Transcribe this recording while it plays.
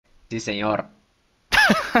Sí, señor.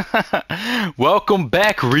 Welcome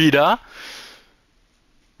back, Rida.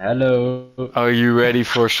 Hello. Are you ready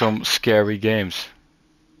for some scary games?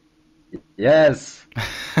 Yes.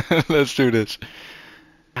 Let's do this.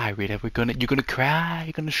 Hi, Rita. You're gonna cry.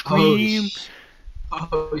 You're gonna Oh scream. sh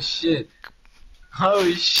oh shit.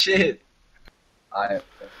 Oh shit. I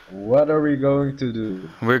what are we going to do?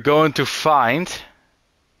 We're going to find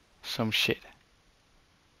some shit.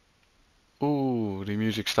 Ooh, the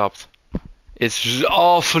music stopped. It's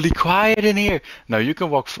awfully quiet in here. No, you can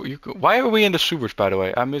walk. Why are we in the sewers, by the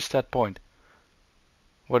way? I missed that point.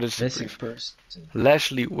 What is the Missing brief? person.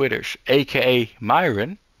 Leslie Withers, aka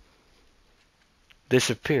Myron,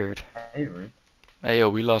 disappeared. Myron. Hey, yo,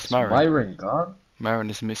 we lost Is Myron. Myron gone? Myron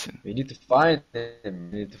is missing. We need to find him.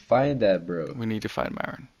 We need to find that bro. We need to find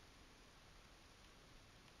Myron.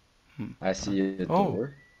 Hmm. I see a Oh,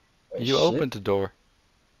 door. Oh you shit. opened the door.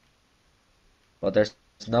 But there's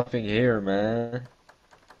nothing here, man.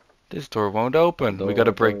 This door won't The open. We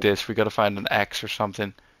gotta door break don't. this. We gotta find an axe or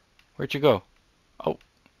something. Where'd you go? Oh,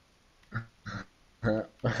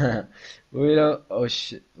 We don't. Oh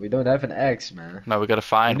shit. We don't have an axe, man. no, we gotta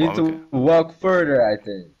We find need one. to walk further, I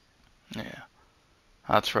think. Yeah,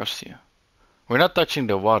 I'll trust you. We're not touching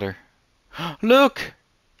the water. Look!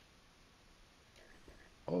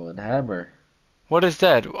 Oh, and hammer. What is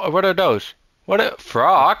that? What are those? What are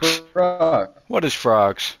frogs? Frog. What is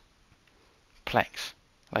frogs? Planks.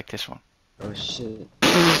 Like this one. Oh shit.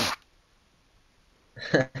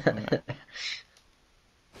 Okay.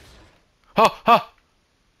 Oh, oh!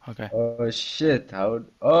 Okay. Oh shit. How?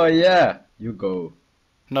 Oh yeah. You go.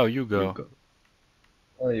 No, you You go. go.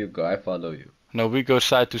 Oh, you go. I follow you. No, we go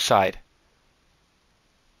side to side.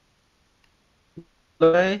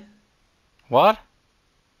 Okay. What?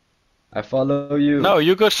 I follow you. No,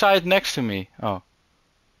 you go side next to me. Oh.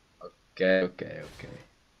 Okay. Okay. Okay.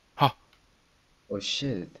 Huh. Oh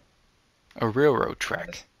shit. A railroad Let's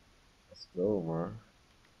track. let's go, man.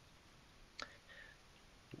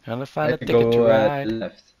 Gonna find I a ticket to go ride.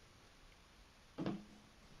 left.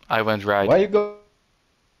 I went right. Why you go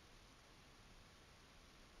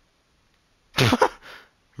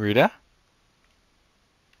Rita?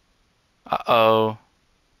 Uh-oh.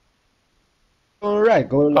 right?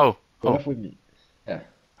 Go left. Oh, Go oh. left with me. Yeah.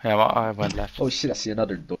 Yeah, well, I went left. Oh shit. I see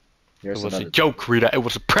another door. It Here's was a another door. joke, Rita. It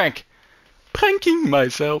was a prank. Pranking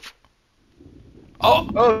myself. Oh,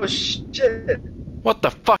 Oh shit. what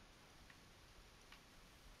the fuck?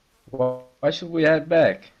 Why should we head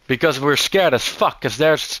back? Because we're scared as fuck, because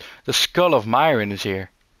there's the skull of Myron is here.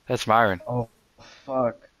 That's Myron. Oh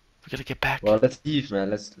fuck. We gotta get back. Well, let's leave, man.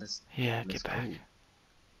 Yeah, Let's get back. go.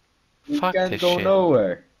 We Fuck can't this go shit.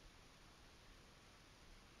 nowhere.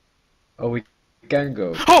 Oh, we can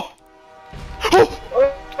go. Oh! Oh!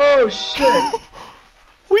 Oh shit!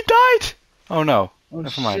 We died! Oh no. Oh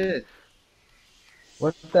Never mind. shit!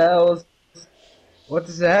 What the hell is? What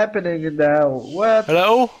is happening in the hell? What?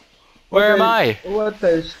 Hello? What Where am the? I? What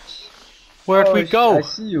the? Where'd we I go?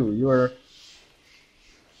 see you. You're.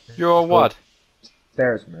 You're Let's on go what?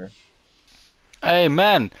 upstairs, man. Hey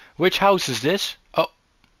man, which house is this? Oh,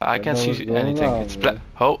 I Don't can't know what's see going anything. It's on, black. man.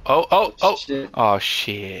 Oh, oh, oh, Oh oh. shit! Oh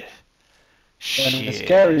shit. Kinda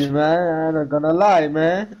scary, Shit. man. I'm not gonna lie,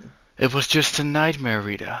 man. It was just a nightmare,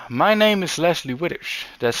 Rita. My name is Leslie Withers.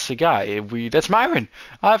 That's the guy. That's Myron.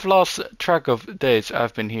 I've lost track of days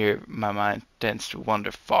I've been here. My mind tends to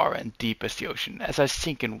wander far and deep as the ocean, as I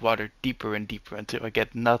sink in water deeper and deeper until I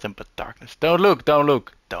get nothing but darkness. Don't look, don't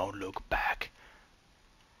look, don't look back.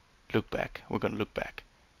 Look back. We're gonna look back.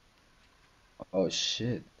 Oh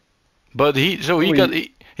shit! But he, so Can he got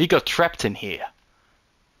we? he got trapped in here.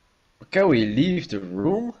 Can we leave the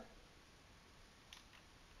room?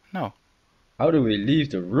 No. How do we leave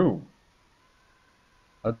the room?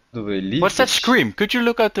 How do we leave What's that this shit? scream? Could you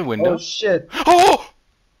look out the Oh window? shit! Oh!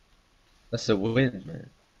 That's a wind, man.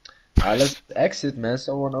 Let's exit, man.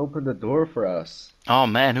 Someone opened the door for us. Oh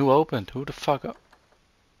man, who opened? Who the fuck up?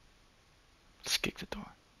 Let's kick the door.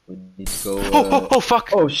 We need to go. Oh, oh, oh, fuck!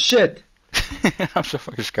 Oh shit! I'm so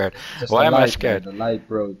fucking scared. Just the Why am I light, man. scared? The light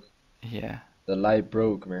broke. Yeah, The light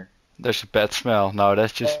broke, man. there's a bad smell. No,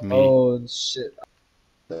 that's just me. Oh shit!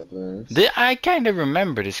 Happens. I kind of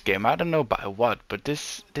remember this game. I don't know by what, but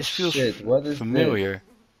this feels Shit! What is this? familiar.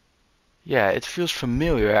 Yeah, it feels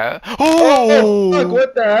familiar. Oh fuck! Oh!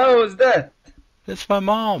 What the hell is that? That's my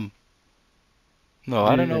mom. No, Do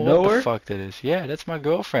I don't you know what know the her? fuck that is. Yeah, that's my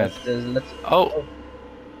girlfriend. Let's. Oh, Oh,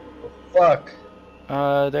 oh fuck!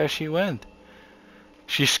 there she went.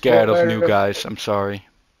 She's scared of Where new the? guys. I'm sorry.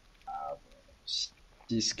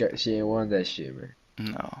 She's scared. She ain't want that shit, man.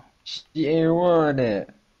 No, She ain't want it.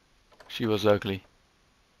 she was ugly.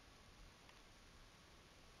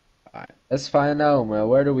 Alright, let's find out, man.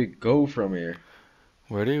 Where do we go from here?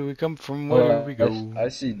 Where do we come from? Where do Oh, we I go?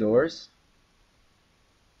 see doors,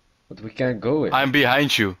 but we can't go in. I'm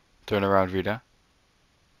behind you. Turn around, Rita.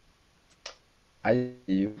 I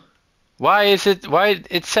see you. Why is it? Why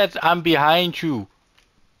it said I'm behind you?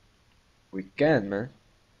 We can, man.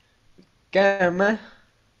 Can, man.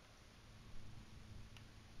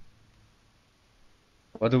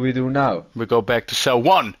 What do we do now? We go back to cell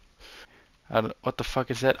one. I don't, what the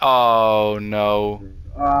fuck is that? Oh no.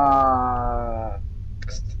 Ah.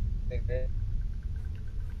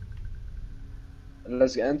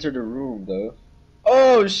 Let's enter the room, though.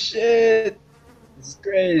 Oh shit! This is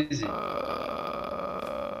crazy. Oh,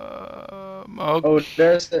 Okay.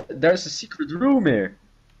 there's a secret room here.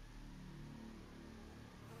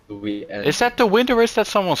 Do we Is enter that the wind or is that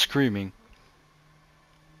someone screaming?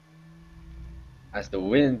 as the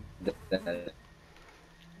wind? That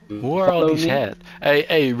do Who you are all follow these me? heads?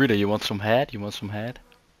 Hey, Rita, you want some head? You want some head?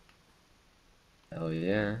 Oh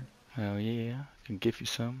yeah. Oh yeah, I can give you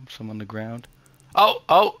some on the ground.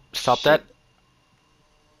 Oh, stop that. Shit.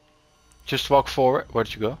 Just walk forward. Where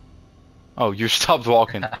did you go? Oh, you stopped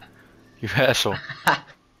walking. You asshole.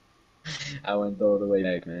 I went all the way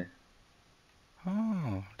back, man.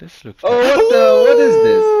 Oh, this looks nice. Oh, what is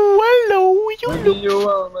this? Ooh, hello, What you do look. you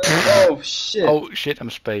want, man? Oh shit. Oh shit, I'm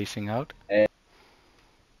spacing out. Eh,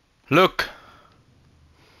 Look,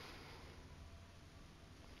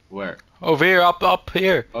 where? over here, up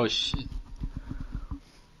here. Oh shit.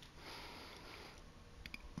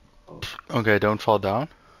 Oh, Okay, don't fall down.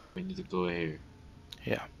 we need to go here.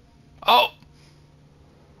 Yeah. Oh,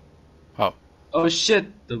 oh, Oh shit,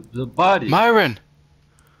 the body. Myron.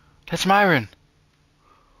 That's Myron.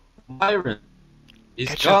 Byron. He's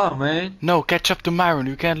Catch up. gone, man. No, catch up to Myron.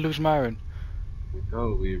 You can't lose Myron. We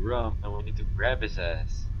go, we run, and we need to grab his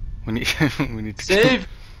ass. We need, we need to Save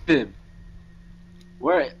him.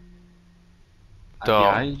 Where? I'm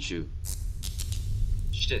Dog. behind you.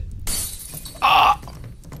 Shit. Ah!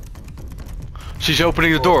 She's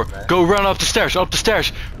opening the door. Man. Go run up the stairs. Up the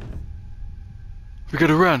stairs. We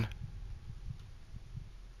gotta run.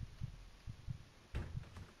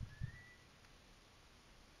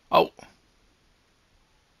 Oh.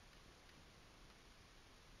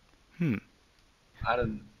 Hmm. I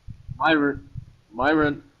don't. Myron.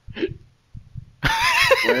 Myron.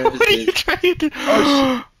 Where is What are you it? trying to?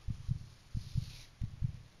 Oh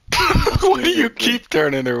Why do you shit. keep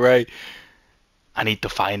turning away? I need to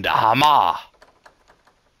find a hammer.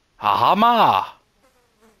 A hammer.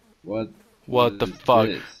 What the is fuck?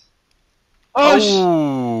 this?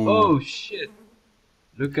 Oh. Oh shit.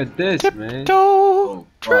 Look at this, man. Tiptoe Oh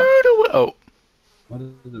through fuck. the. Oh. What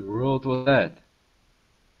in the world was that?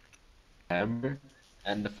 Hammer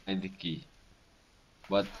and find the key.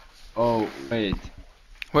 What? Oh wait.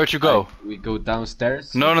 Where'd you go? We go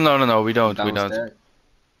downstairs. No. We don't. We don't. Downstairs.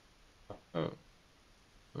 Oh.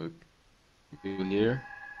 Okay. People here.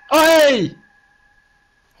 Oh hey!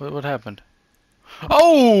 What happened?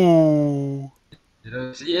 Oh. You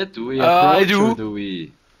don't see it? Do we I approach do. or do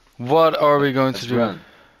we? What are we going to Let's do? run.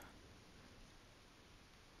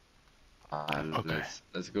 Okay.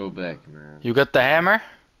 Let's go back, man. You got the hammer?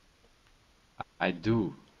 I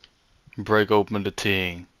do. Break open the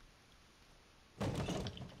thing.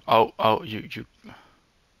 Oh, you.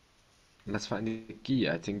 Let's find the key.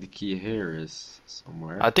 I think the key here is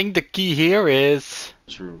somewhere. I think the key here is.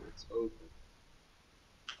 True. It's open.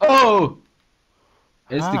 Oh!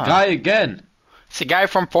 It's the Ah. guy again. It's the guy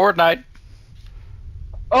from Fortnite.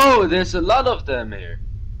 Oh, there's a lot of them here.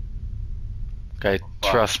 Okay,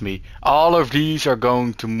 Fuck. trust me. All of these are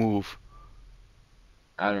going to move.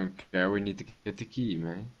 I don't care. We need to get the key,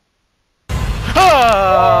 man.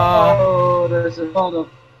 Ah! Oh, there's a lot of.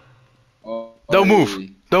 Oh, Don't move.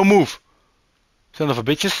 Don't move. Son of a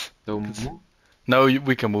bitches. Don't move. No,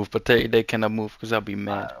 we can move, but they cannot move because I'll be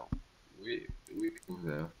mad. We can move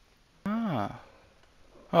there. Ah.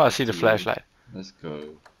 Oh, I see the flashlight. Let's go.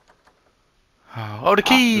 Oh, the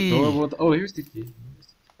key. The door will. Oh, here's the key.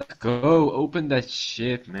 Let's go. Open that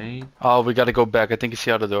shit, man. Oh, we gotta go back. I think it's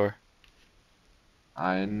the other door.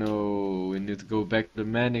 I know. We need to go back to the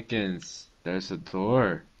mannequins. There's a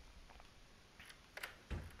door.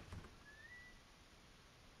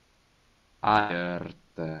 I heard.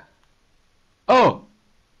 Oh!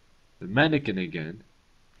 The mannequin again.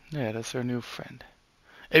 Yeah, that's our new friend.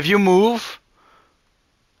 If you move,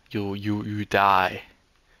 you die.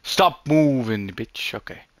 Stop moving, bitch.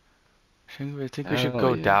 Okay. I think we should Hell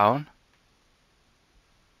go yeah. down.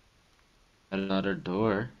 Another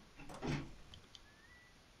door.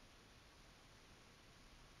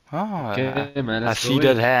 Oh, Okay, man. I Let's see go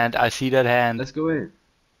that in. hand. I see that hand. Let's go in.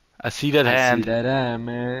 I see that I see hand. that hand,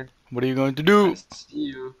 man. What are you going to I do? see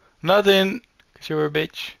you. Nothing. Cause you're a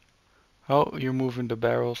bitch. Oh, you're moving the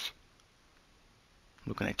barrels.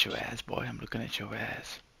 Looking at your ass, boy. I'm looking at your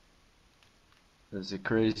ass. There's a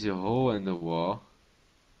crazy hole in the wall.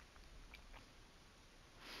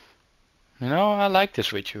 You know, I like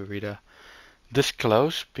this with you, Rita. This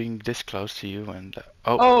close, being this close to you, and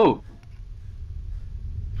oh, Oh!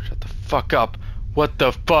 shut the fuck up. What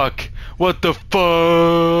the fuck? What the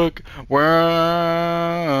fuck?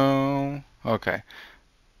 Wow. Okay.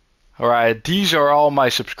 Alright, these are all my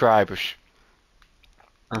subscribers.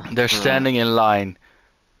 They're Uh-huh. standing in line.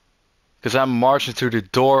 Because I'm marching to the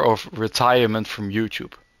door of retirement from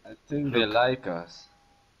YouTube. I think they Look, like us.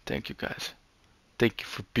 thank you guys. Thank you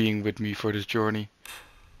for being with me for this journey.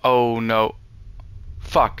 Oh no.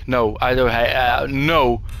 Fuck, no, I don't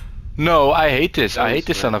no. No, I hate this. I hate Close,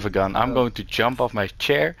 this son of man. a It's gun. I'm going to close. jump off my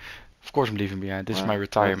chair. Of course I'm leaving behind. This is my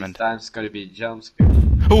Well, this retirement. time's gotta be jump scare.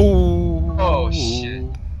 Oh shit.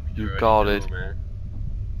 Ooh, You you already got know, it. man.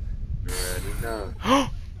 You already know.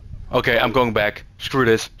 Okay, I'm Oh, going back. Screw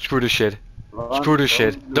this. Screw this shit. Screw run, this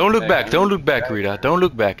shit. don't Don't look look back. back. I'm Don't look looking back, back, Rita. man. Don't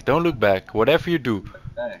look back. Don't look back. Whatever you do, Look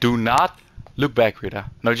back. do not look back, Rita.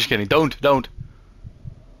 No, just kidding. Don't.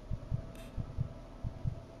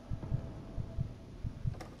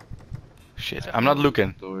 Shit, I I'm not know the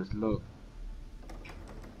looking. doors look.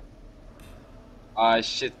 Ah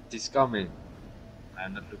shit, he's coming.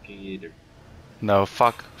 I'm not looking either. No,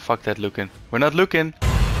 fuck that looking. We're not looking.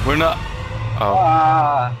 We're not. Oh,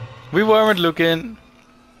 Ah! we weren't looking.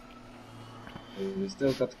 We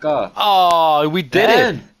still got caught. Oh, we did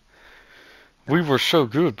it. Man! We were so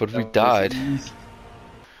good, but we That was died. easy.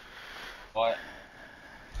 What?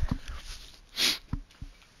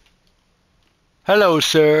 Hello,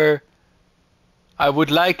 sir. I would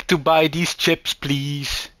like to buy these chips,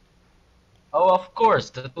 please. Oh, of course,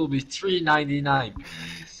 that will be $3.99,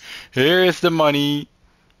 please. Here is the money.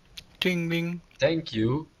 Ding ding. Thank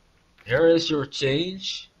you. Here is your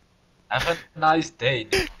change. Have a nice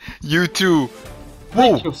day. You too.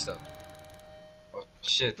 Make Whoa. yourself. Oh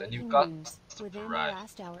shit, a new Breaking news. customer Within the arrived.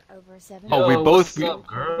 last hour, over Oh, we Yo, both. what's up,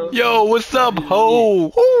 girl? Yo, what's What up, do you need?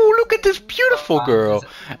 ho? Oh, look at this beautiful Fine girl. as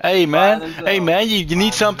Hey man, fine as hey hell. man, you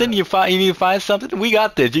need Fine as something? hell. You need to find something? We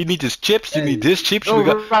got this. You need this chips. You need Hey, this chips. no We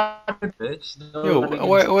got. running, bitch. No Yo, running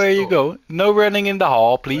in the where you store. go? No running in the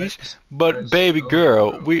hall, Where's please. the But storage? baby No, no,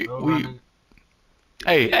 girl, no, we no we. running.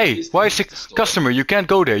 Hey, Please why is leave the the store. customer? You can't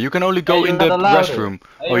go there. You can only Hey, go you're in not the allowed here. restroom.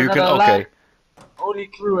 Hey, Oh, you're you not can. allowed. Okay, Only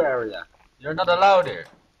crew area. You're not allowed here.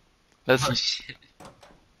 let's. Oh shit.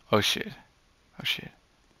 Oh shit. Oh shit.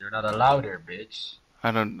 You're not allowed here, bitch.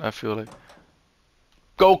 I don't. I feel like.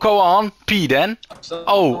 Go on. Pee then.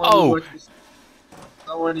 Oh, Someone to oh. watch this.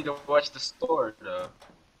 Someone need to watch the store though.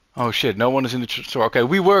 Oh shit, no one is in the store. Okay,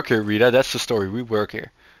 we work here, Rita. That's the story. We work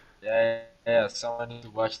here. Yeah, yeah. Someone need to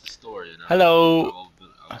watch the store. You know. Hello.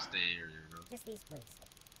 I will stay here. You know. Just these, please.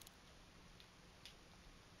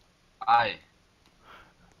 I.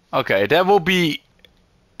 Okay, that will be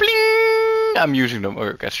bling. I'm using the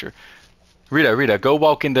orchestra. Rita, go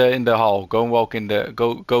walk in the hall. Go walk in the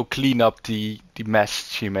go clean up the mess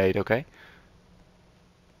she made, okay?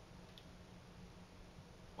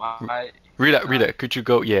 Why? Rita, could you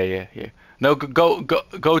go? Yeah. No,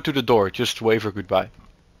 go to the door. Just wave her goodbye.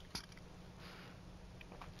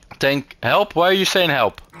 Thank help. Why are you saying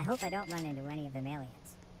help? I hope I don't run into any of them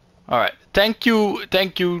aliens. All right. Thank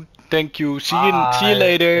you. See you I.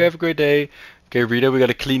 later. Have a great day. Okay, Rita, we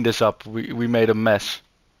gotta clean this up. We made a mess.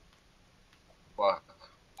 Fuck.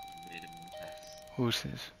 Made a mess. Who's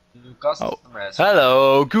this? New Oh, customer has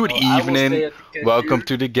hello. arrived. Good So I will evening. stay at the cashier. Welcome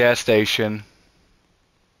to the gas station.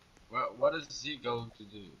 What is he going to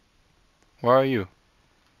do? Where are you?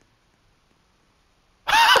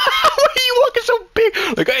 Why are you walking so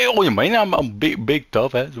big? Like, hey, oh man, I'm big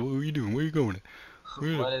tough ass. What are you doing? Where are you going?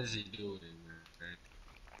 What is he doing?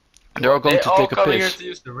 They're all going They to all take a come here piss. to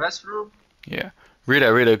use the restroom? Yeah.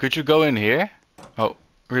 Rita, could you go in here? Oh,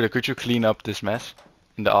 Rita, could you clean up this mess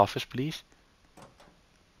in the office, please?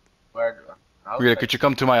 Where? How do Rita, I could you clean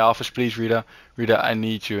come to my office, please, Rita? Rita, I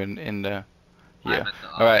need you in the. I'm Yeah. at the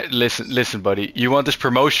All right. office. Listen, buddy. You want this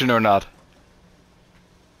promotion or not?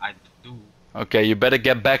 I do. Okay, you better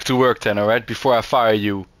get back to work then, all right? Before I fire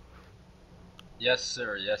you. Yes,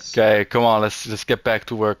 sir. Yes, sir. Okay, come on. Let's get back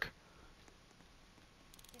to work.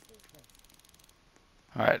 Just these, please.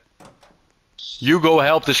 All right. You go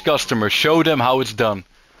help this customer. Show them how it's done.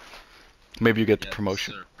 Maybe you get the Yes,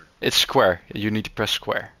 promotion. sir. It's square. You need to press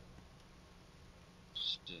square.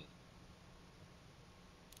 Shit.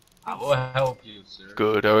 I will help you, sir.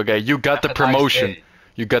 Good. Okay, you got the Have a nice promotion. day.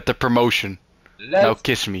 You got the promotion. Now Let's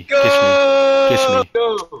kiss me. go! Kiss me. Kiss me.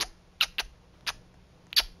 Go!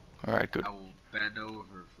 Alright, good. I will bend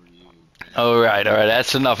over for you. Bend Alright,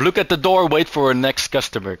 that's enough. Look at the door, wait for a next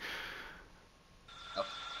customer. Of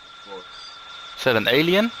course. Is that an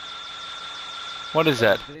alien? What is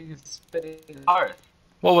that? That thing is spinning hard.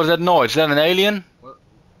 What was that noise? Is that an alien? What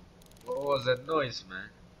was that noise, man?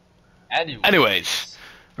 Anyways.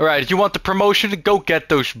 Alright, you want the promotion? Go get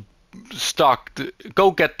those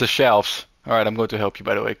go get the shelves. Alright, I'm going to help you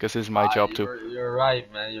by the way, because this is my job too. You're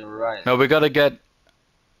right, man. You're right. No, we gotta get...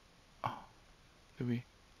 Do we...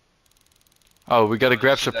 Oh, we gotta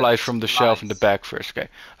grab supplies from the shelf in the back first. Okay,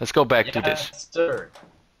 let's go back to this. Yes, sir.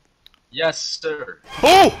 Yes, sir.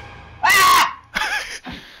 Oh!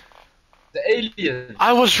 The alien.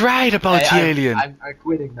 I was right about the alien. I'm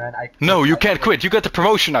quitting, man. No, you can't quit. You got the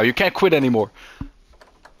promotion now. You can't quit anymore.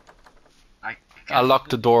 I locked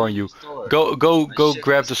the door on you. Go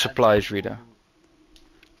grab the supplies, Rida.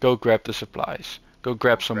 Go grab the supplies. Go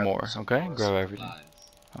grab some more, okay? Grab everything.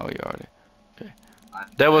 Oh, you already. Okay.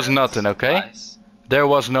 There was nothing, okay? There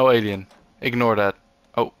was no alien. Ignore that.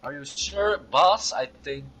 Oh. Are you sure, boss? I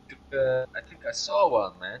think I saw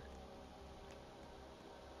one, man.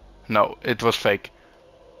 No, it was fake.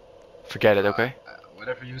 Forget it, okay?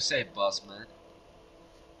 Whatever you say, boss, man.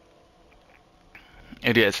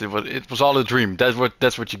 Yes, it was all a dream. That's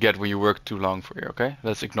what you get when you work too long for here, okay?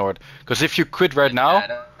 Let's ignore it. Because if you quit right now,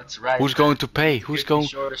 that's right, who's going to pay? Who's going?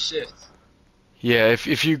 Shorter shifts. Yeah,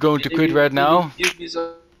 if you're going to quit right now. Give me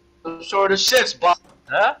some shorter shifts, boss.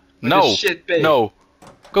 Huh? No. No.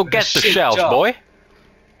 Go get the shelves, boy.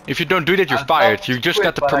 If you don't do that, you're fired. You just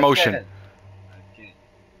got the promotion.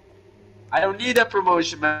 I don't need a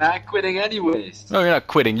promotion, man. I'm quitting anyways. No, you're not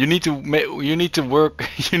quitting. You need to work.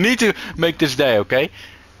 You need to make this day, okay?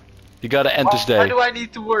 You gotta end this day. Why do I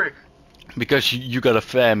need to work? Because you got a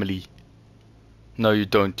family. No, you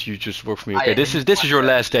don't. You just work for me, okay? This is your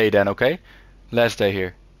last day then, okay? Last day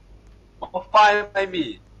here. Oh, fine by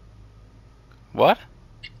me. What?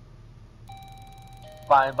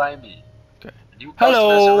 Fine by me. Okay.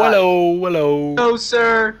 Hello. Hello,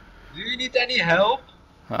 sir. Do you need any help?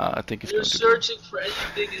 I think it's You're going to searching for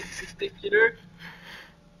anything in particular?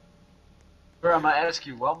 Bro, I'm gonna ask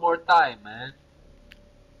you one more time, man.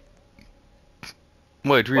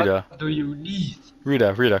 Wait, Rida. What do you need?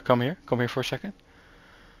 Rida, come here. Come here for a second.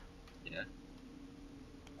 Yeah.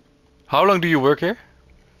 How long do you work here?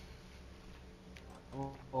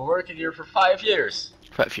 We're working here for 5 years.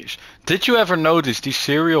 5 years. Did you ever notice these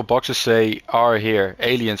cereal boxes say "are here"?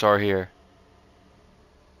 Aliens are here.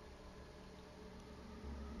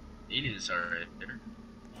 Aliens are right there.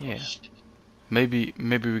 Yeah. Maybe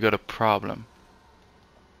we got a problem.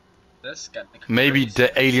 That's kinda Maybe crazy.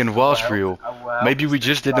 the alien was real. Well, Maybe we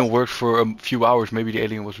just didn't work for a few hours. Maybe the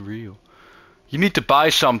alien was real. You need to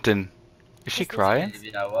buy something. Is she crying?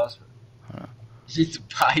 Maybe I was. You need to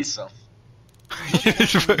buy something.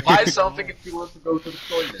 Buy something if you want to go to the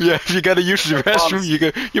toilet. Yeah, if you gotta use the restroom,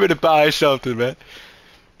 you better buy something, man.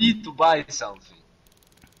 You need to buy something.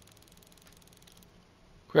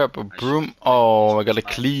 Grab a broom. Oh, I gotta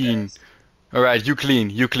clean. Alright, you clean.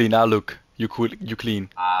 Now look. You clean.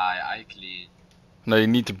 I clean. No, you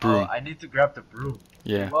need the broom. Oh, I need to grab the broom.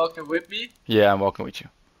 Yeah. You walking with me? Yeah, I'm walking with you.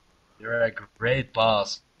 You're a great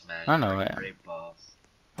boss, man. I know I am. Great boss.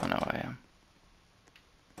 I know I am.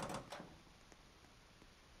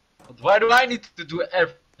 But why do I need to do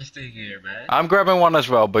everything here, man? I'm grabbing one as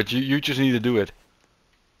well, but you just need to do it.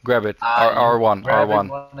 Grab it. R1. R1.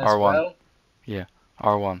 Well? Yeah.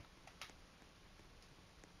 R1.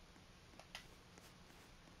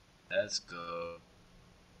 Let's go.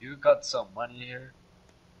 You got some money here?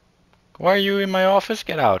 Why are you in my office?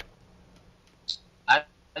 Get out. I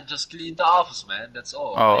just cleaned the office, man. That's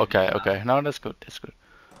all. Oh, okay. No, that's good.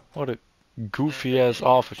 What a goofy ass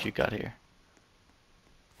office you got here.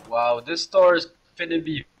 Wow, this store is finna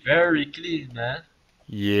be very clean, man.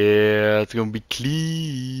 Yeah, it's gonna be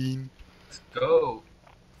clean. Let's go.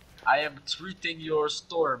 I am treating your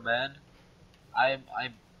store, man. I'm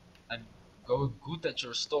going good at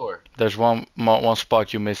your store. There's one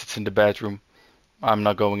spot you missed. It's in the bathroom. I'm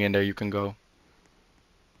not going in there. You can go.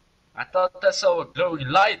 I thought I saw a glowing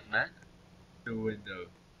light, man. The window.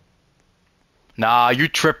 Nah, you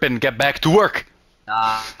tripping. Get back to work.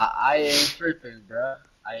 Nah, I ain't tripping, bruh.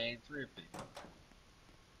 I ain't tripping.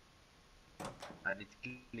 I need to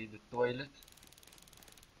clean the toilet.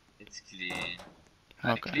 It's clean.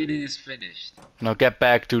 And Okay. the cleaning is finished. Now get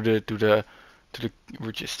back to the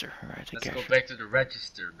register. Alright, Let's go back to the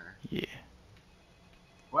register, man. Yeah.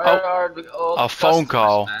 Where Oh, are all a the phone customers,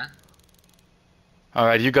 call. man? All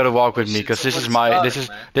right, you gotta walk Oh with me, shit, cause this is someone's my calling,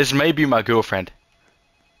 man. this may be my girlfriend.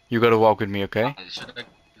 You gotta walk with me, okay? Should I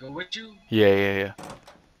go with you? Yeah.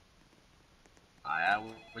 I am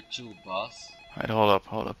with you, boss. Alright,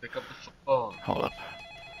 hold up. Pick up the phone. Hold up.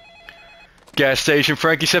 Gas station,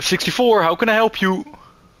 Frankie Sep 64. How can I help you?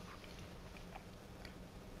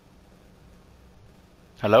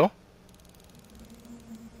 Hello?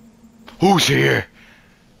 Who's here?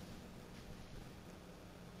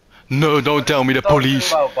 No, don't tell me the Talking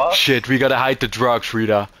police. about, boss? Shit, we gotta hide the drugs,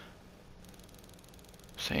 Rida.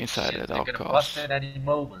 Stay inside Shit, at they're all gonna costs. bust in any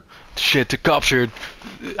moment. Shit, the cops are.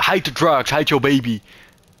 Hide the drugs, hide your baby.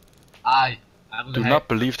 I'm Do not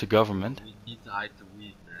believe the government. We need to hide the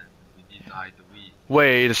weed, man. We need to hide the weed.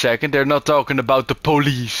 Wait a second, they're not talking about the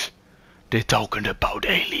police. They're talking about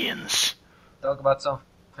aliens. Talk about something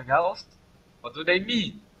else? What do they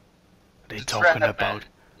mean? They're The talking trap, about. man.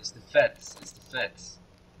 It's the feds. It's the feds.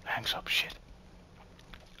 Hangs up shit.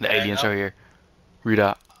 The Yeah, I aliens know. are here.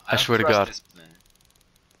 Rida, I don't swear to trust God. this man.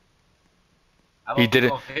 I'm He a didn't.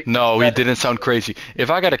 convicted No, he felon, didn't sound so- crazy. If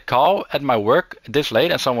I got a call at my work this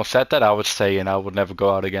late and someone said that, I would stay and I would never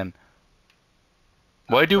go out again.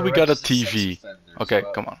 Why I'm do we got a registered sex TV? offender, Okay,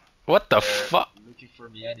 so come on. What the they're fuck? looking for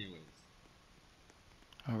me anyways.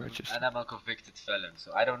 Oh, register. And I'm a convicted felon,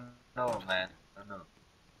 so I don't know, man. I don't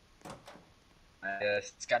know.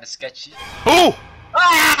 It's kind of sketchy. Oh!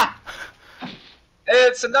 Ah!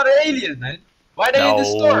 It's another alien, man. Why they in the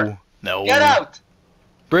store? No. Get out!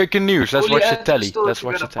 Breaking news. Let's Only watch the enter telly. store Let's if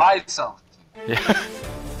you're watch the gonna telly. buy something.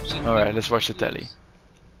 Yeah. Alright, let's watch the telly.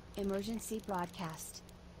 Emergency broadcast.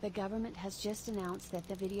 The government has just announced that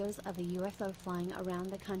the videos of a UFO flying around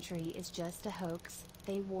the country is just a hoax.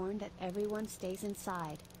 They warn that everyone stays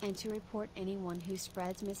inside, and to report anyone who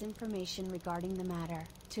spreads misinformation regarding the matter,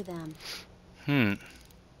 to them.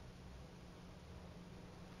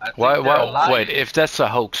 I think Why, they're wait, lying. if that's a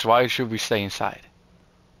hoax, why should we stay inside?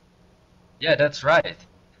 Yeah, that's right.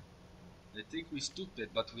 They think we're stupid,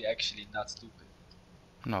 but we're actually not stupid.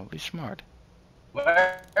 No, we're smart.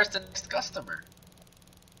 Where's the next customer?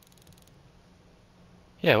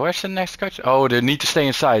 Yeah, where's the next coach? Oh, they need to stay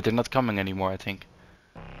inside. They're not coming anymore, I think.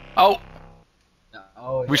 Oh,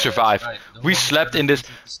 Oh, we yeah, survived. that's right. No We one's slept gonna in this. go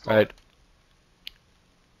to the store. Right.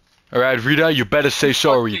 Alright, Rida, you better say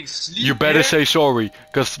sorry. Fucking sleep You better here? say sorry,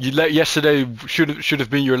 cause yesterday should have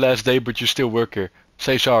been your last day, but you still work here.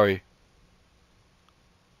 Say sorry.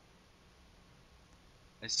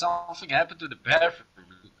 And something happened to the bathroom.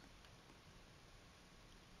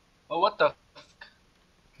 Oh, what the fuck?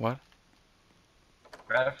 What?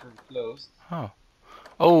 Bathroom closed.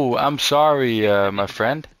 Oh, I'm sorry, my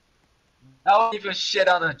friend. Now even shit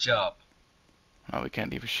on a job. No, we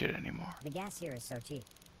can't even shit anymore. The gas here is so cheap.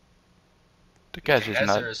 The gas is Gas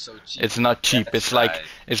not. here is so cheap. It's not cheap. That's It's right.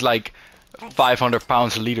 like 500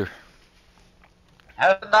 pounds a liter.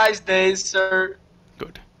 Have a nice day, sir.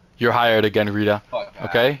 Good. You're hired again, Rida. Fuck.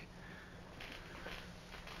 Okay.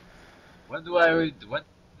 When do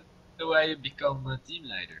I become a team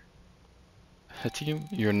leader? A team?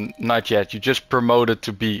 You're not yet. You just promoted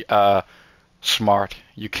to be smart.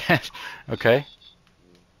 You can't. Okay.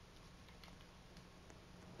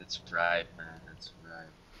 That's right, man. That's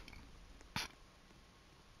right.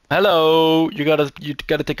 Hello. You gotta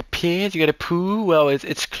take a piss. You gotta poo. Well,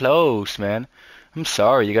 it's closed, man. I'm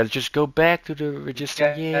sorry. You gotta just go back to the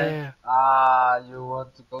register. Yeah. You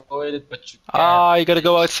want to go with it, but you can't. Ah, you gotta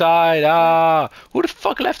go outside. Who the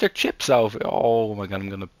fuck left their chips out? Oh my god, I'm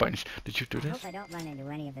gonna punch. Did you do I this? hope I don't run into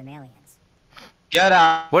any of them aliens. Get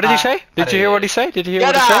out. What did he say? Did you hear what he said? Did you hear Get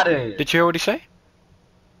what he out said? of here. Did you hear what he said?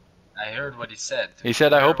 I heard what he said. He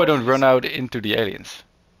said, I hope I don't run out. out into the aliens.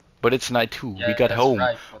 But it's night 2. Yeah, We got that's home.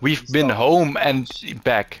 right, but We've we been saw home it. and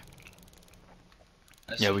back.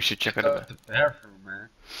 I Yeah, we should check it out out. the bathroom, man.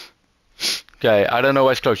 Okay, I don't know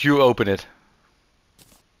why it's closed. You open it.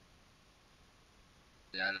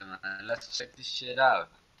 Yeah, man. Let's check this shit out.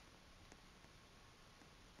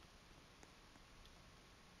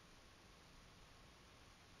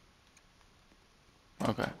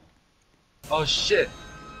 Okay. Oh shit.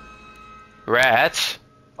 Rats?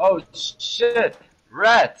 Oh shit.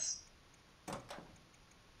 Rats.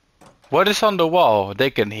 What is on the wall? They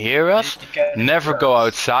can hear us. They can Never hear go us.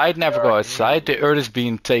 outside. Never They go are outside. The earth is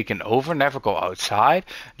being taken over. Never go outside.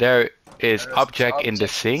 There is There's object in the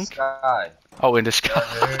objects sink. sky. Oh, in the sky.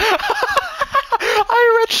 They're here.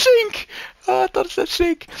 I read sink. Oh, I thought it said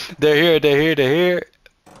sink. They're here. They're here. They're here.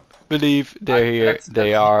 Believe they're here. Let's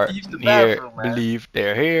They are leave the here. bathroom, man. Believe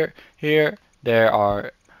they're here. Here. There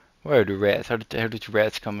are. Where are the rats? How did the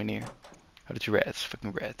rats come in here? How did the rats?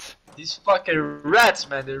 Fucking rats. These fucking rats,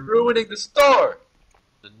 man. They're ruining the store.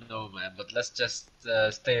 No, man, but let's just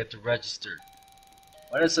stay at the register.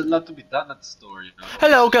 Well, there's a lot to be done at the store, you know.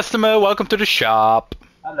 Hello, customer. Welcome to the shop.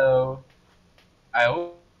 Hello. I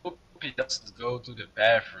hope he doesn't go to the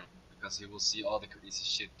bathroom because he will see all the crazy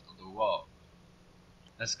shit on the wall.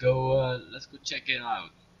 Let's go check it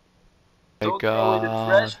out. My Don't throw away the God.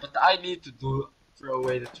 trash, but I need to throw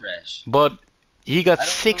away the trash. But he got I don't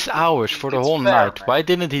 6 hours think for the it's whole fair, night. man. Why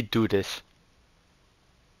didn't he do this?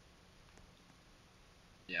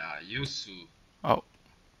 Yeah, Yusu. Oh,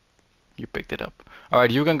 you picked it up.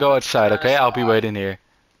 Alright, you can go outside, okay? I'll be waiting here.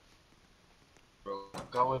 Bro,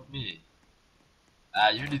 come with me.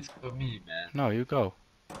 You need to go with me, man. No, you go.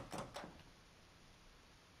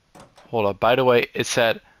 Hold up. By the way, it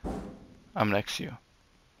said I'm next to you.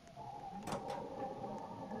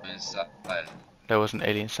 Inside. That was an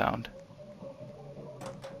alien sound.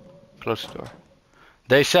 Close the door.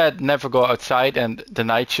 They said never go outside and the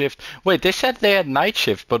night shift. Wait, they said they had night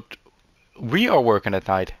shift, but we are working at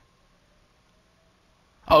night.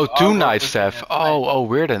 Oh, We two are night working staff. at Oh, night. oh,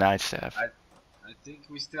 we're the night staff. I think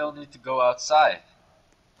we still need to go outside.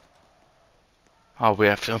 Oh, we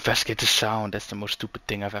have to investigate the sound. That's the most stupid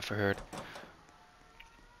thing I've ever heard.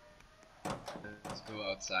 Let's go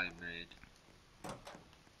outside, man.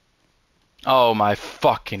 Oh my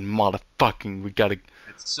fucking motherfucking, we gotta.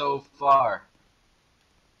 It's so far.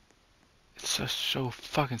 It's so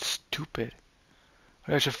fucking stupid.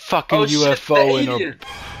 There's a fucking Oh shit, the UFO in our. alien!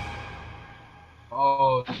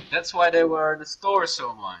 Oh, that's why they were in the store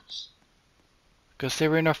so much. Because they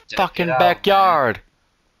were in our Check fucking it out, backyard.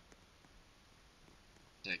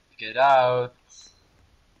 Check it out.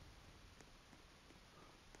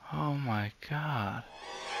 Oh my god.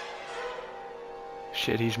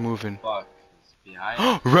 Shit, he's moving. Fuck, it's behind.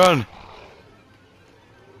 Run!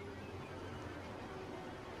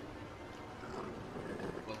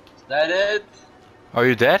 Was that it? Are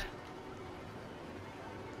you dead?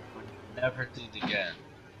 Never did again.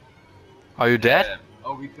 Are you dead? Damn.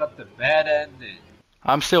 Oh, we got the bad ending.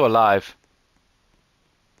 I'm still alive.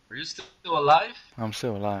 Are you still alive? I'm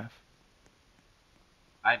still alive.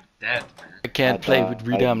 I'm dead, man. I can't play with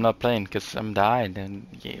Rida, I'm not playing because I'm dying, and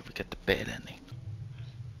yeah, we got the bad ending.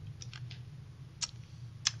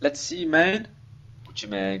 Let's see, man. Gucci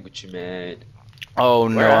man, Gucci man. Oh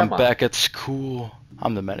no, Where I'm am I? back at school.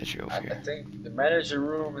 I'm the manager over I here. think the manager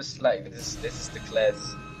room is like this. This is the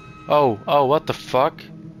class. Oh, what the fuck?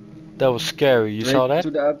 That was scary, you saw that?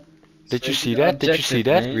 To the Did you straight see to the that? Did you see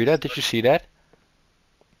that? objective, Rida, mate. did you see that?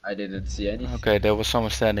 I didn't see anything. Okay, there was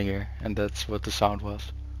someone standing here, and that's what the sound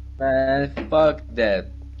was. Man, fuck that.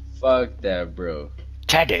 Fuck that, bro.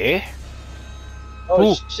 Teddy?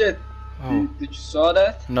 Oh Ooh. shit. Oh, Did you saw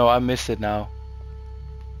that? no, I missed it now.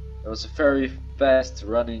 There was a very fast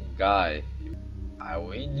running guy.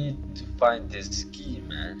 We need to find this key,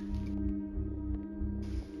 man.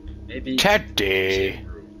 Maybe it's in the Teddy! same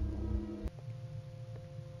room.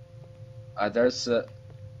 There's a.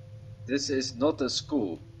 This is not a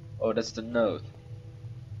school. Oh, that's the note.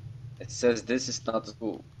 It says this is not a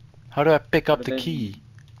school. How do I pick up What the do they key? mean?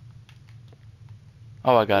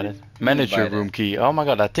 Oh, I got it. What do you mean Manager by room that? key. Oh my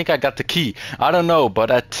god, I think I got the key. I don't know,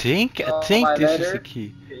 but I think my this is letter. the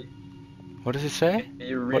key. Okay, What does it say? can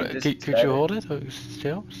you read What, this could you letter? hold it? Oh,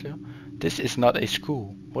 still? This is not a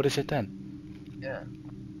school. What is it then? Yeah.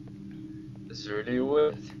 It's really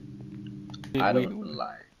weird. I don't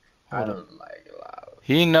like. I Hold on. don't like loud.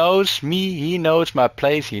 He knows me, he knows my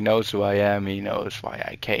place, he knows who I am, he knows why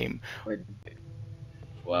I came. Wait.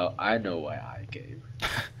 Well, I know why I came.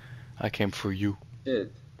 I came for you.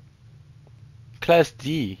 Shit. Class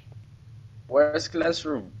D. Where's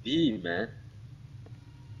classroom B, man?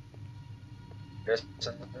 There's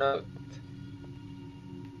a note.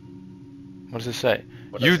 What does it say?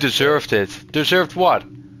 What You does it deserved it. Deserved what?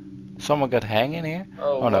 Someone got hanging here?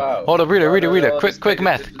 Oh, no. wow. Hold up, Rita, Oh, Rita, no, Rita. no, Quick, this quick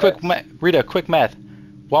math. negative Quick lens. math. Rita, quick math.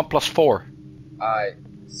 1 plus 4.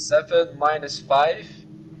 7 minus 5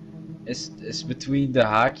 is between the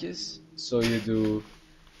haakjes. So you do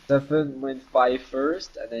 7 min 5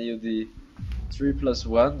 first, and then you do 3 plus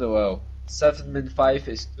 1. Well, 7 min 5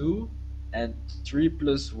 is 2, and 3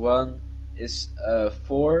 plus 1 is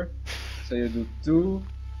 4. So you do 2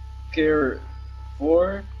 keer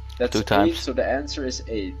 4. That's 2 8. times. So the answer is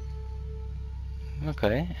 8.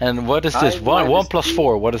 Okay. And what is this? 9 1 minus plus 2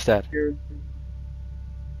 4. What is that? keer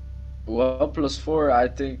 1 plus 4, I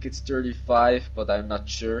think it's 35, but I'm not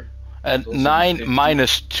sure. And It's also 9 50.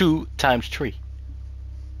 minus 2 times 3.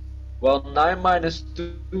 Well, 9 minus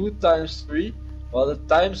 2 times 3. Well, the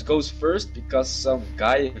times goes first because some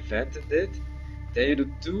guy invented it. Then you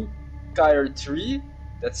do 2 keer 3,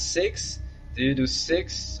 that's 6. Then you do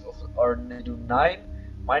 6, or then you do 9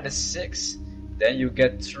 minus 6, then you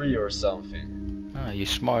get 3 or something. Ah, you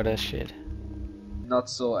smart as shit. Not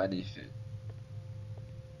so anything.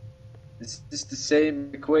 This is the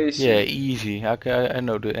same equation. Yeah, easy. Okay, I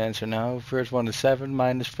know the answer now. First one is 7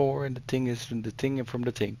 minus 4, and the thing is from the thing and from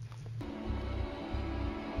the thing.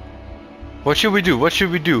 What should we do? What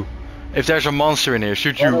should we do? If there's a monster in here,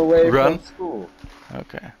 should Run you away run? from school.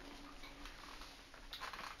 Okay.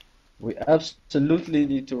 We absolutely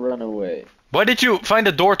need to run away. Why did you find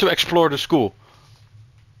a door to explore the school?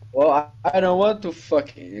 Well, I don't want to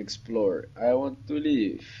fucking explore. I want to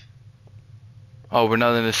leave. Oh, we're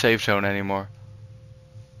not in the safe zone anymore.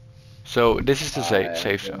 So this is the I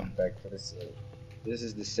safe am going zone. back to the safe. This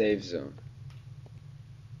is the safe zone.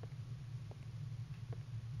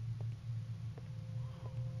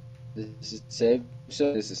 This is safe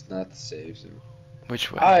zone. This is not the safe zone.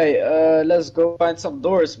 Which way? Alright, let's go find some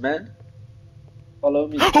doors, man. Follow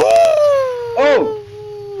me. Oh!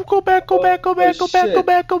 Go back, go back, go back, go back, go shit.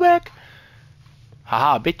 back, go back.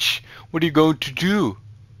 Haha, bitch. What are you going to do?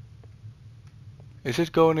 Is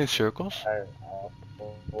it going in circles?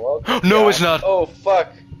 What? No, it's not. Oh,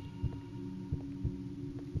 fuck.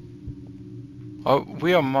 Oh,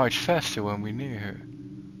 we are much faster when we're near her.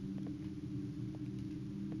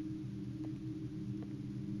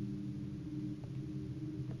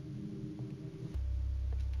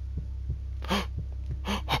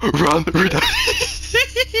 Run, Rida!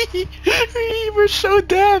 We're so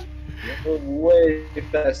dead! You're way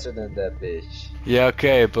faster than that bitch. Yeah,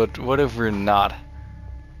 okay, but what if we're not?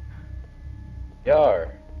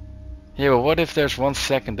 Yar. Yeah, but what if there's 1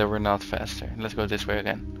 second that we're not faster? Let's go this way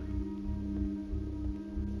again.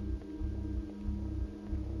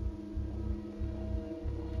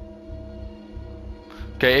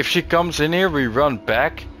 Okay, if she comes in here, we run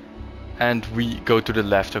back and we go to the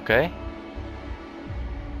left, okay?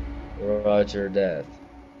 Roger that.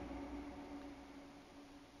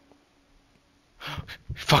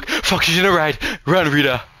 Fuck, she's in the right. Run,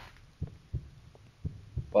 Rida.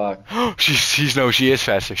 Fuck. She is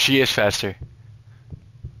faster. She is faster.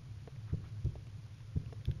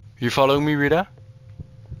 You following me, Rida?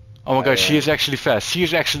 Oh my god, she is actually fast. She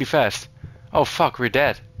is actually fast. Oh fuck, we're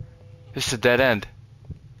dead. This is a dead end.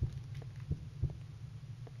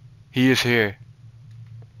 He is here.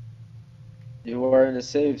 You are in a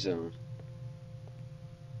safe zone.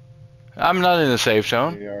 I'm not in the safe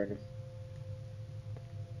zone. We are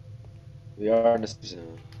in a safe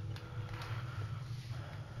zone.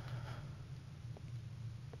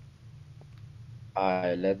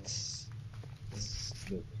 Alright, let's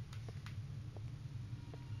look.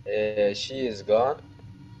 She is gone.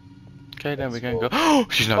 Okay, then we Let's can go. go. Oh,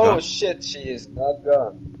 she's not Oh gone. shit, she is not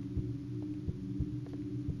gone.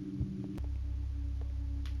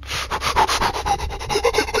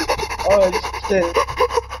 Oh shit.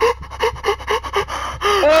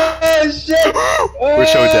 Oh shit! We're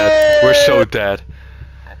so dead. We're so dead.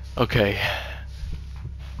 Okay.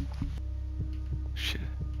 Shit.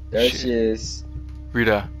 There Shit. she is.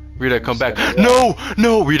 Rida, come back. gonna No,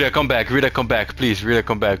 no, Rida, come back. Rida, come back. Please, Rida,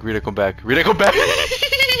 come back. Rida, come back. Rida, come back.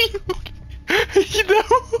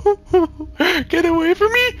 No. Get away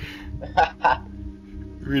from me.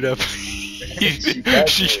 Rida, please.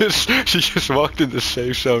 She just walked in the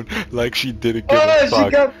safe zone like she didn't give a fuck.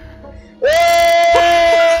 She got.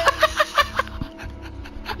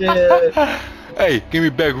 Yeah. Hey, give me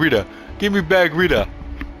back Rida. Give me back Rida.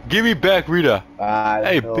 Give me back Rida.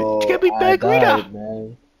 Hey, bitch, give me back Rida.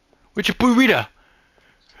 Man. Where'd you put Rida?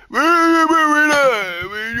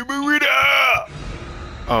 Where'd you put Rida?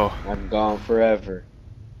 Oh, I'm gone forever.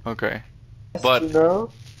 okay. But you know?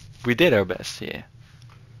 we did our best, yeah.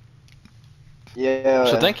 Yeah.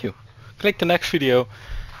 So thank you. Click the next video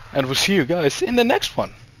and we'll see you guys in the next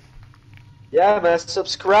one. Yeah, man.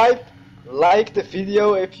 Subscribe, like the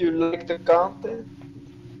video if you like the content,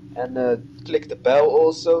 and click the bell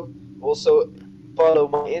also. Also follow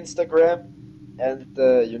my Instagram, and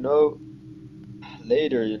you know,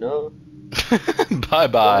 later, you know. Bye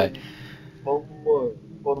bye. One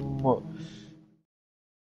more.